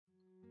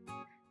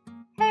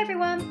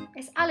everyone,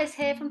 it's Alice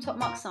here from Top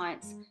Mark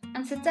Science,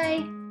 and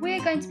today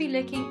we're going to be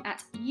looking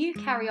at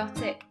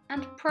eukaryotic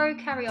and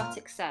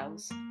prokaryotic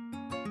cells.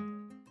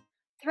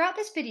 Throughout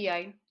this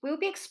video, we'll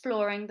be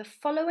exploring the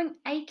following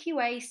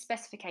AQA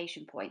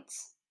specification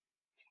points: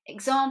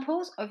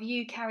 examples of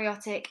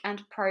eukaryotic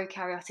and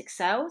prokaryotic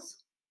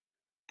cells,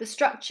 the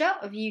structure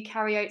of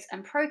eukaryotes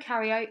and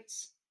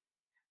prokaryotes,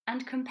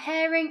 and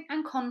comparing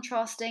and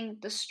contrasting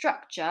the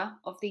structure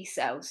of these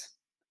cells.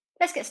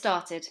 Let's get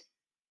started.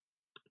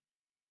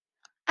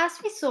 As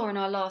we saw in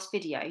our last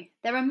video,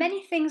 there are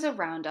many things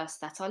around us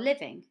that are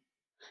living,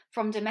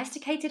 from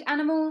domesticated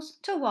animals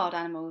to wild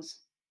animals,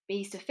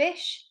 bees to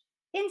fish,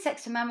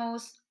 insects to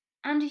mammals,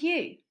 and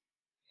you.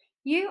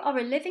 You are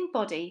a living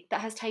body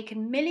that has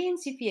taken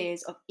millions of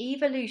years of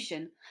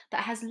evolution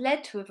that has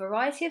led to a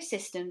variety of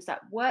systems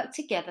that work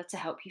together to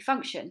help you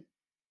function.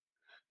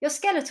 Your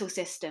skeletal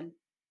system,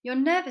 your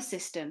nervous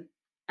system,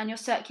 and your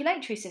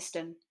circulatory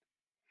system.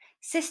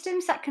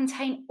 Systems that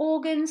contain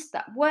organs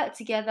that work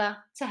together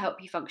to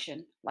help you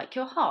function, like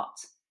your heart,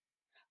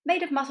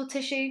 made of muscle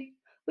tissue,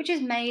 which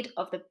is made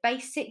of the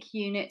basic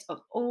unit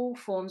of all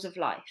forms of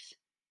life,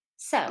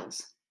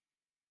 cells.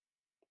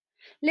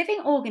 Living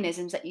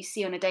organisms that you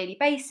see on a daily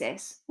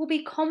basis will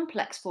be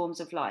complex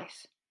forms of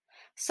life.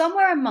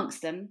 Somewhere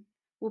amongst them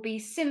will be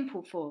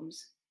simple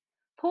forms.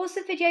 Pause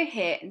the video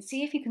here and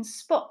see if you can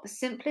spot the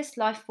simplest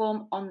life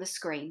form on the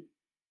screen.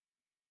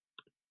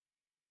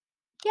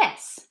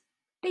 Yes,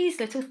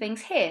 these little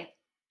things here,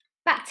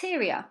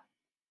 bacteria.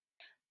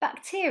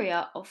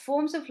 Bacteria are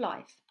forms of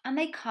life and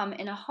they come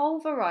in a whole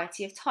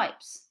variety of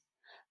types.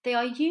 They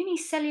are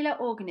unicellular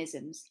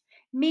organisms,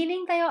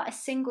 meaning they are a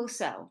single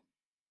cell,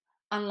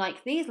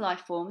 unlike these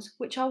life forms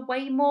which are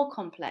way more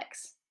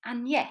complex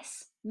and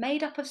yes,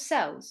 made up of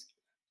cells,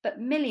 but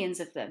millions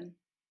of them.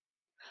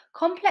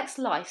 Complex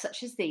life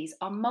such as these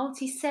are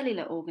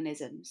multicellular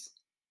organisms.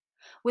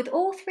 With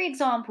all three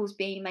examples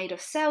being made of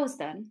cells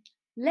then,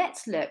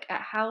 let's look at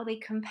how they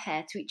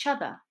compare to each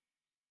other.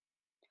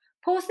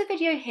 Pause the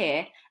video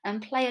here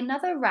and play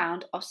another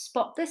round of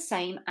spot the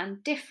same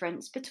and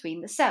difference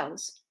between the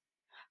cells.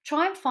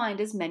 Try and find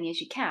as many as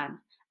you can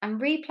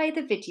and replay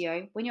the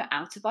video when you're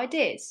out of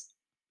ideas.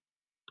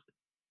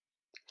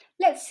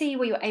 Let's see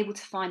what you're able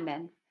to find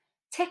then.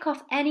 Tick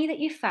off any that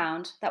you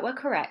found that were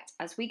correct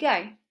as we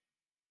go.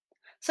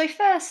 So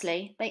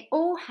firstly, they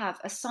all have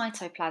a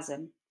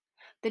cytoplasm,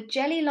 the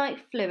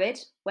jelly-like fluid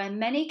where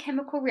many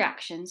chemical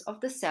reactions of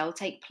the cell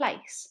take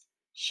place,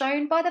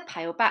 shown by the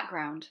pale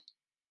background.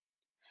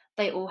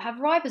 They all have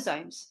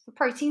ribosomes for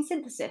protein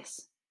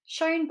synthesis,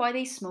 shown by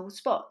these small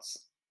spots.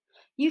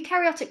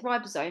 Eukaryotic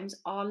ribosomes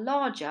are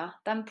larger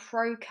than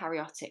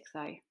prokaryotic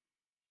though.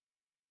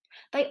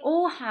 They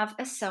all have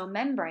a cell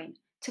membrane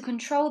to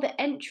control the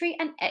entry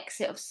and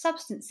exit of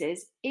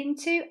substances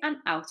into and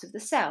out of the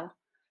cell,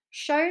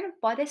 shown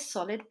by this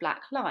solid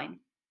black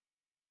line.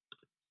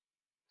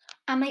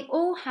 And they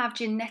all have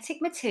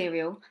genetic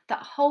material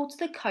that holds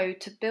the code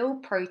to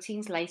build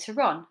proteins later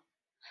on.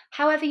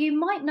 However, you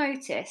might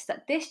notice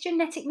that this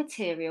genetic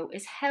material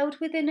is held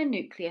within a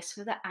nucleus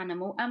for the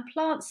animal and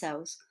plant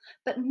cells,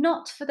 but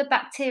not for the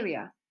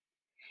bacteria.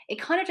 It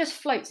kind of just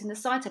floats in the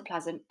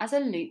cytoplasm as a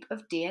loop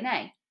of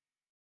DNA.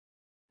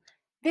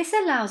 This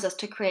allows us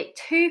to create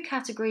two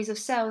categories of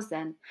cells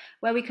then,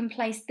 where we can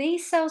place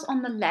these cells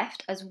on the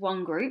left as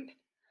one group.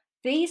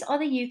 These are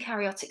the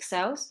eukaryotic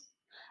cells,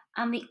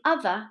 and the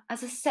other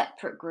as a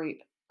separate group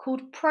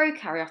called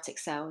prokaryotic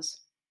cells.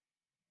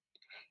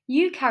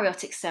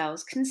 Eukaryotic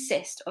cells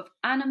consist of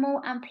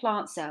animal and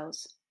plant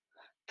cells.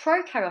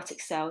 Prokaryotic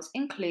cells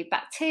include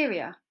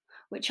bacteria,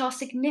 which are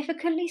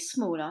significantly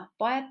smaller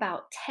by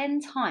about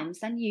 10 times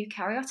than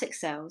eukaryotic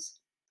cells.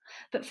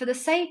 But for the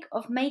sake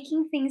of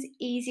making things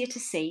easier to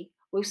see,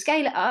 we'll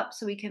scale it up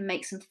so we can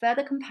make some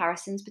further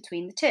comparisons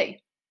between the two.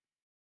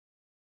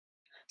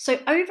 So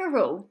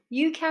overall,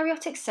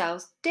 eukaryotic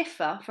cells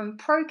differ from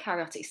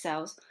prokaryotic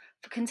cells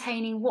for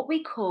containing what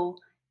we call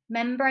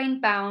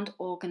membrane-bound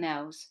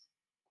organelles.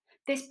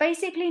 This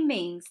basically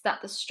means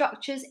that the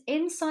structures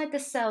inside the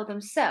cell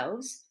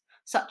themselves,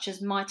 such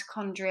as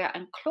mitochondria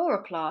and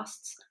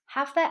chloroplasts,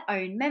 have their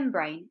own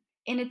membrane,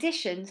 in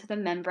addition to the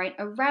membrane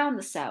around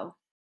the cell.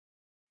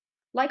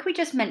 Like we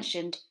just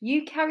mentioned,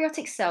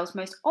 eukaryotic cells'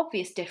 most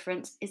obvious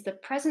difference is the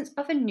presence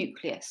of a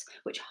nucleus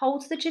which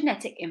holds the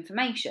genetic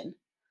information,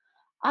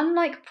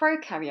 unlike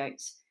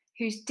prokaryotes,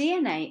 whose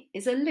DNA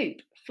is a loop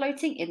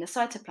floating in the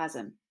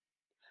cytoplasm.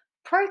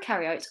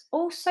 Prokaryotes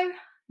also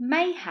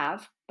may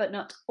have, but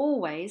not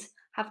always,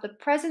 have the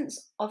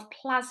presence of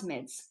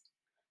plasmids,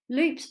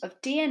 loops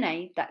of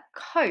DNA that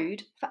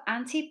code for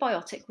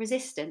antibiotic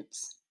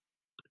resistance.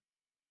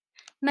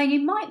 Now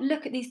you might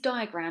look at these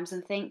diagrams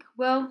and think,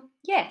 well,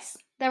 yes,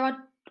 there are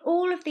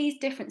all of these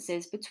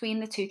differences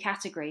between the two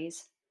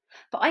categories,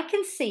 but I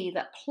can see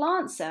that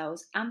plant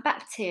cells and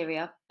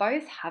bacteria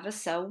both have a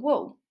cell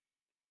wall.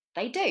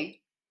 They do,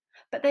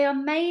 but they are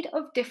made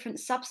of different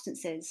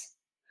substances.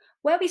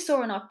 Where we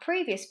saw in our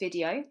previous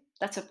video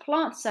that a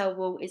plant cell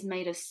wall is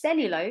made of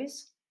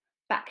cellulose,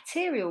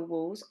 bacterial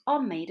walls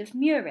are made of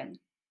murin.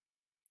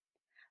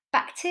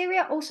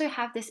 Bacteria also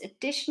have this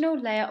additional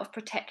layer of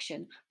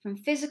protection from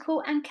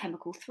physical and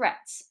chemical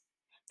threats.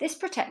 This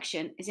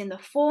protection is in the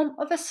form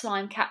of a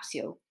slime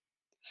capsule,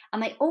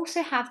 and they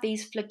also have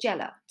these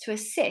flagella to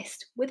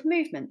assist with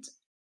movement.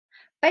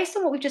 Based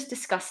on what we've just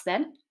discussed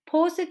then,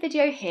 pause the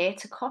video here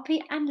to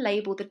copy and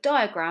label the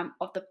diagram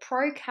of the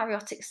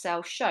prokaryotic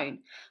cell shown,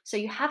 so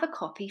you have a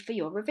copy for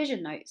your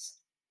revision notes.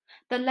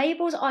 The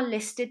labels are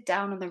listed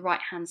down on the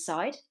right hand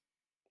side,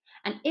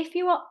 and if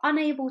you are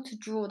unable to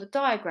draw the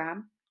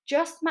diagram,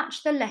 just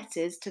match the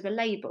letters to the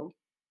label.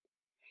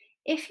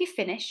 If you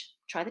finish,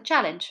 try the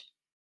challenge.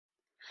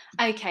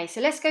 Okay,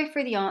 so let's go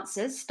through the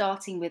answers,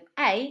 starting with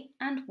A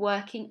and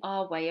working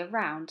our way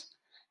around.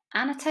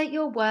 Annotate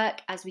your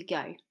work as we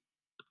go.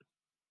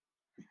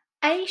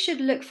 A should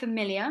look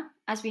familiar,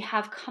 as we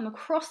have come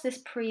across this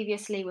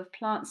previously with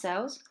plant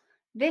cells.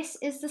 This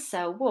is the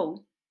cell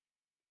wall.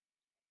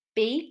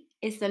 B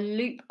is the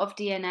loop of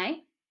DNA.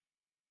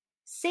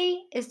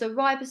 C is the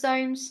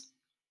ribosomes.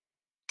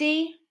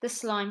 D, the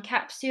slime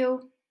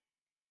capsule.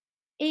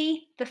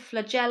 E, the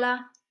flagella.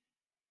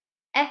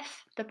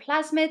 F, the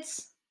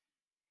plasmids.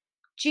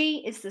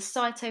 G is the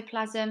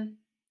cytoplasm.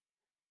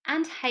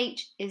 And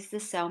H is the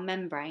cell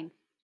membrane.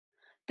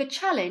 The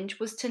challenge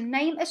was to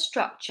name a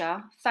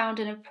structure found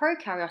in a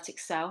prokaryotic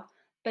cell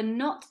but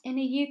not in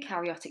a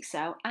eukaryotic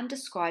cell and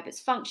describe its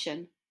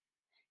function.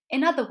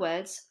 In other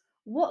words,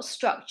 what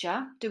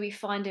structure do we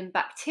find in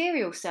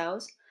bacterial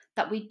cells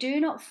that we do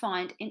not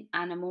find in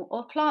animal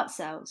or plant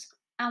cells,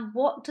 and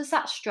what does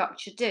that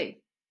structure do?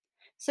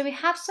 So we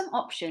have some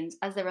options,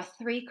 as there are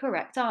 3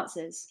 correct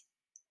answers.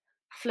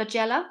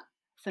 Flagella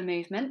for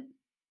movement,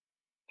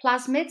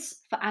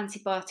 plasmids for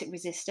antibiotic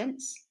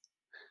resistance,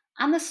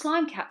 and the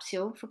slime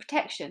capsule for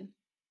protection.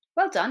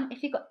 Well done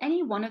if you got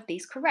any one of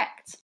these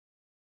correct.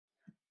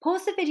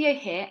 Pause the video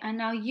here and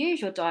now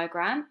use your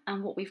diagram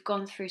and what we've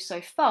gone through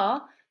so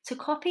far to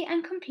copy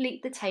and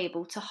complete the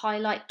table to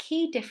highlight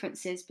key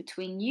differences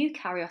between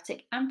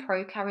eukaryotic and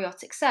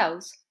prokaryotic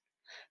cells.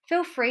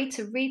 Feel free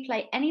to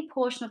replay any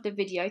portion of the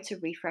video to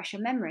refresh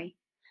your memory.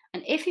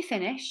 And if you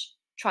finish,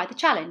 try the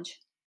challenge.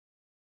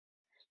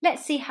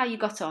 Let's see how you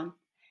got on.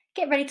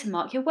 Get ready to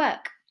mark your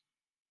work.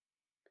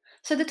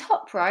 So the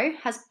top row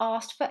has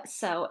asked for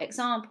cell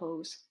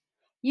examples.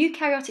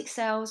 Eukaryotic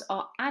cells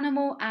are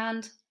animal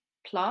and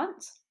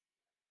plant.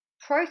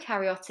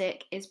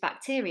 Prokaryotic is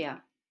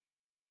bacteria.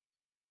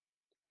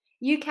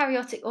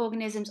 Eukaryotic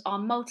organisms are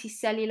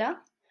multicellular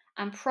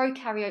and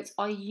prokaryotes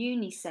are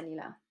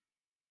unicellular.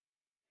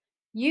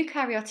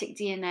 Eukaryotic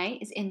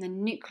DNA is in the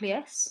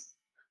nucleus.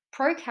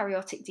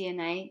 Prokaryotic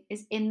DNA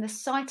is in the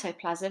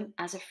cytoplasm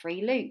as a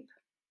free loop.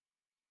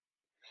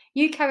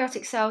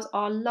 Eukaryotic cells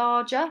are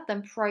larger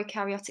than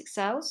prokaryotic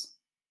cells.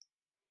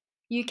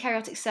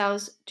 Eukaryotic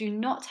cells do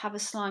not have a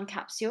slime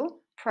capsule,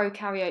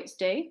 prokaryotes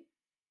do.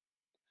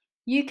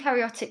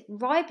 Eukaryotic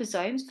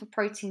ribosomes for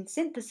protein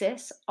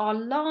synthesis are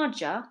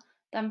larger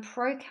than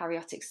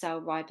prokaryotic cell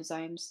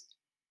ribosomes.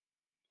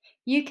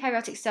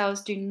 Eukaryotic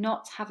cells do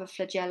not have a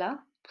flagella,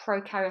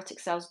 prokaryotic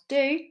cells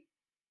do.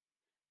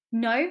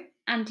 No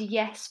and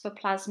yes for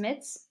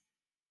plasmids.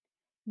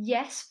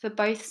 Yes for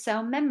both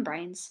cell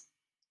membranes.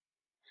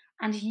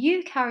 And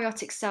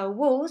eukaryotic cell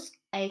walls,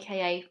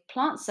 aka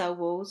plant cell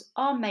walls,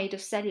 are made of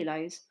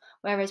cellulose,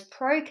 whereas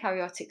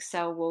prokaryotic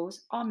cell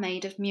walls are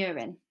made of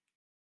murin.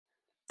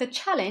 The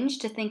challenge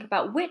to think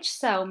about which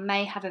cell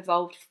may have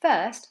evolved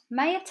first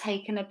may have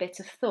taken a bit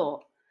of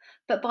thought,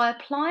 but by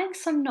applying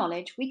some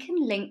knowledge we can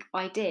link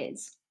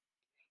ideas.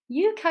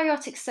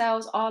 Eukaryotic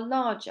cells are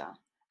larger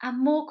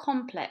and more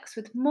complex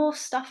with more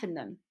stuff in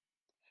them.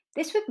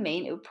 This would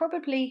mean it would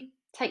probably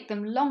take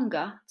them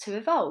longer to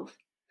evolve.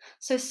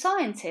 So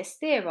scientists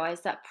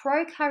theorise that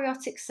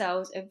prokaryotic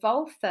cells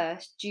evolved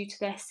first due to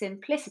their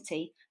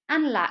simplicity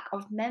and lack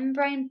of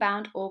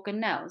membrane-bound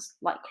organelles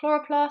like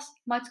chloroplast,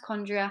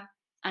 mitochondria,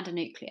 and a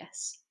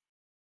nucleus.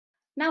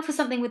 Now for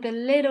something with a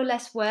little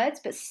less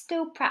words but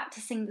still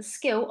practising the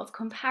skill of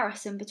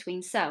comparison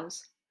between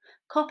cells.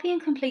 Copy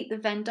and complete the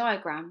Venn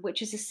diagram,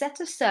 which is a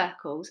set of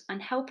circles,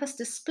 and help us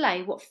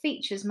display what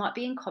features might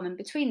be in common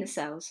between the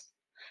cells.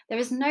 There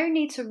is no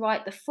need to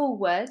write the full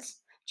words,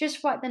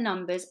 just write the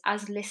numbers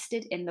as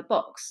listed in the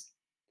box.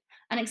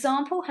 An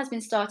example has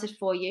been started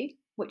for you,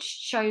 which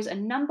shows a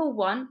number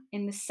 1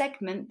 in the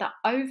segment that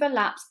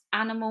overlaps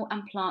animal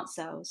and plant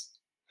cells.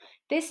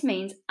 This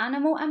means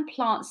animal and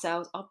plant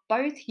cells are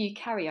both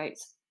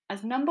eukaryotes,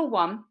 as number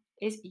 1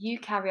 is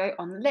eukaryote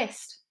on the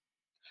list.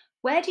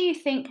 Where do you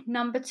think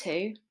number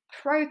 2,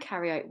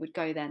 prokaryote, would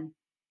go then?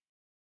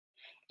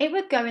 It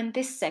would go in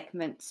this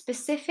segment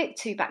specific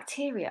to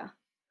bacteria.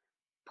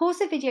 Pause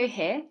the video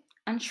here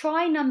and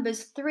try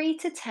numbers 3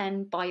 to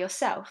 10 by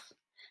yourself.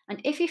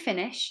 And if you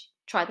finish,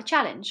 try the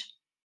challenge.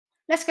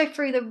 Let's go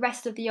through the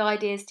rest of the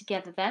ideas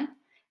together then.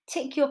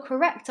 Tick your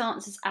correct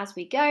answers as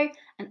we go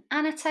and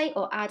annotate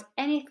or add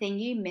anything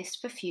you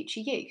missed for future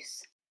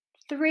use.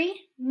 3,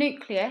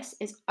 nucleus,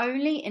 is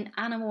only in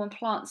animal and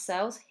plant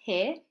cells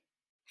here.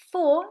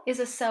 4 is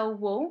a cell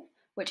wall,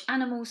 which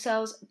animal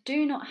cells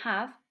do not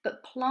have,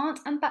 but plant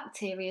and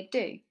bacteria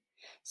do.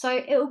 So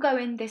it will go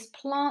in this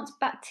plant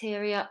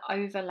bacteria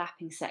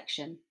overlapping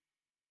section.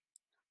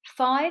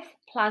 5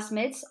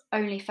 plasmids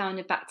only found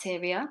in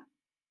bacteria.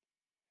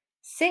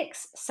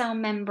 6 cell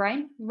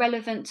membrane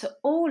relevant to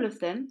all of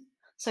them,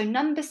 so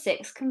number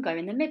 6 can go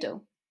in the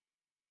middle.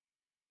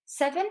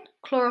 7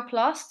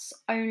 chloroplasts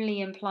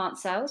only in plant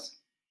cells.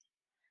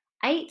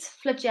 8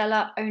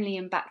 flagella only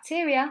in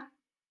bacteria.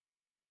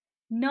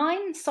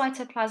 9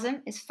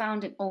 cytoplasm is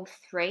found in all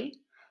 3,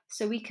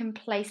 so we can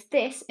place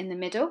this in the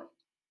middle.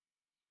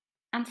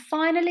 And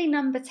finally,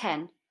 number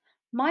 10,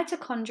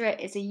 mitochondria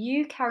is a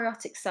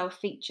eukaryotic cell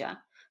feature,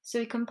 so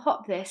we can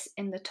pop this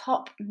in the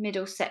top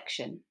middle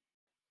section.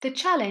 The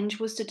challenge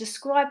was to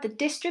describe the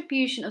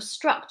distribution of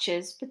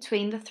structures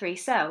between the 3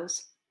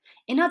 cells.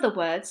 In other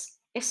words,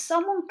 if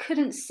someone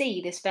couldn't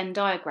see this Venn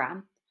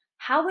diagram,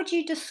 how would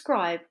you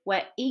describe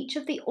where each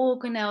of the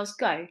organelles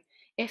go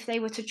if they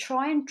were to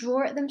try and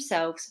draw it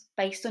themselves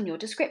based on your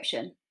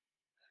description?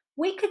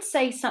 We could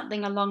say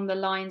something along the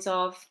lines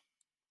of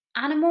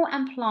animal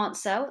and plant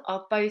cells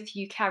are both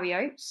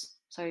eukaryotes,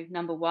 so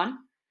number 1,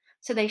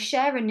 so they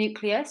share a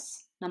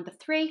nucleus, number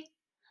 3,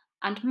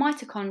 and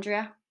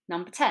mitochondria,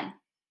 number 10.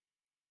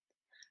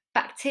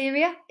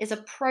 Bacteria is a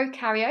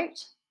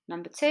prokaryote,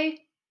 number 2,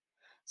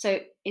 so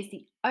is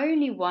the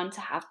only one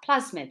to have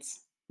plasmids,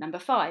 number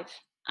 5,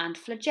 and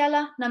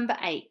flagella, number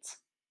 8.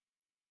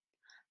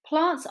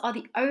 Plants are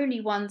the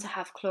only one to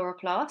have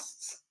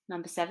chloroplasts,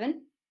 number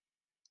 7.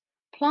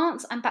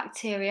 Plants and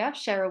bacteria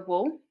share a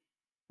wall,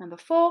 number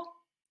 4.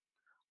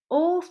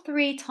 All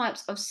 3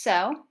 types of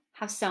cell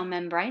have cell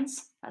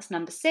membranes, that's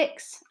number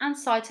 6, and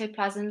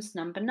cytoplasms,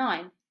 number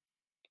 9.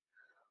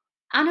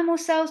 Animal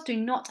cells do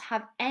not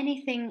have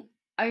anything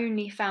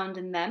only found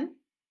in them,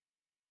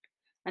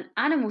 and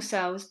animal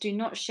cells do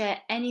not share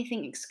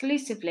anything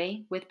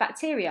exclusively with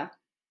bacteria.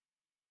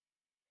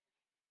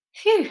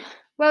 Phew,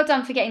 well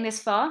done for getting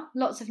this far.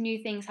 Lots of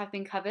new things have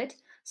been covered.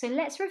 So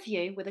let's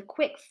review with a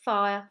quick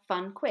fire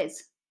fun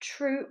quiz.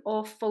 True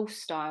or false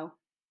style.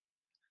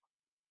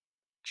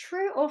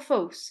 True or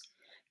false?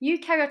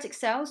 Eukaryotic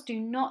cells do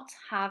not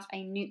have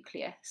a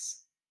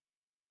nucleus.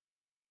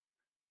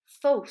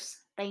 False,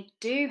 they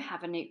do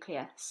have a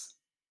nucleus.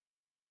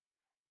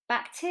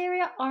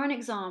 Bacteria are an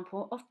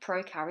example of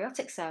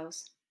prokaryotic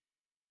cells.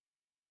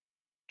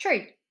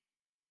 True.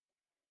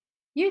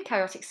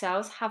 Eukaryotic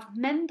cells have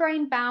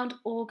membrane-bound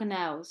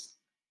organelles.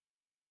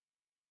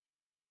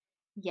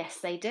 Yes,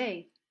 they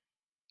do.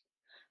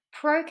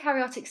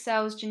 Prokaryotic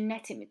cells'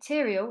 genetic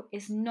material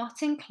is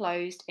not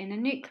enclosed in a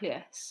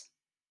nucleus.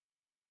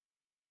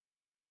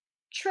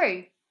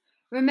 True.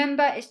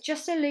 Remember, it's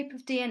just a loop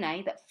of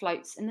DNA that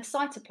floats in the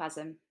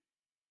cytoplasm.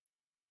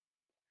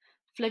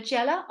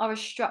 Flagella are a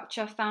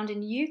structure found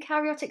in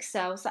eukaryotic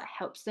cells that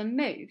helps them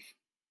move.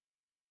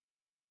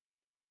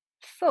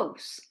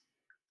 False.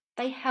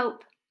 They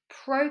help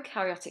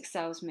prokaryotic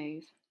cells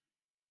move.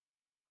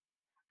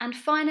 And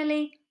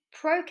finally,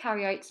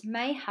 prokaryotes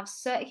may have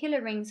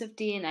circular rings of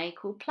DNA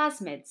called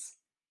plasmids.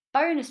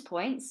 Bonus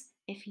points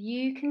if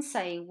you can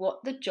say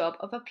what the job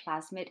of a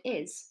plasmid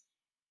is.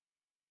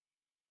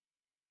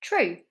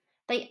 True,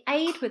 they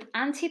aid with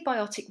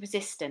antibiotic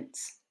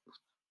resistance.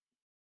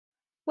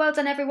 Well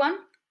done everyone.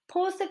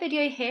 Pause the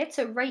video here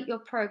to rate your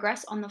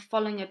progress on the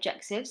following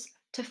objectives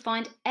to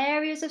find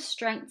areas of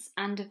strengths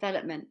and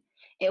development.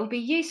 It will be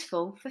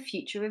useful for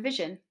future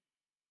revision.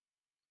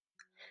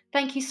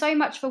 Thank you so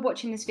much for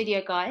watching this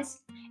video,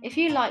 guys. If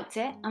you liked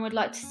it and would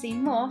like to see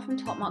more from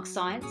Top Mark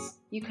Science,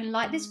 you can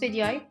like this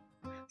video,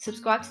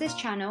 subscribe to this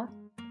channel,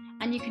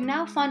 and you can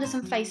now find us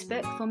on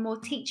Facebook for more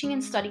teaching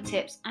and study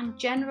tips and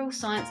general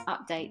science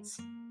updates.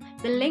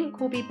 The link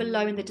will be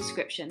below in the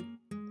description.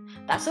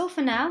 That's all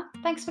for now.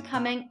 Thanks for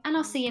coming, and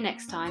I'll see you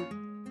next time.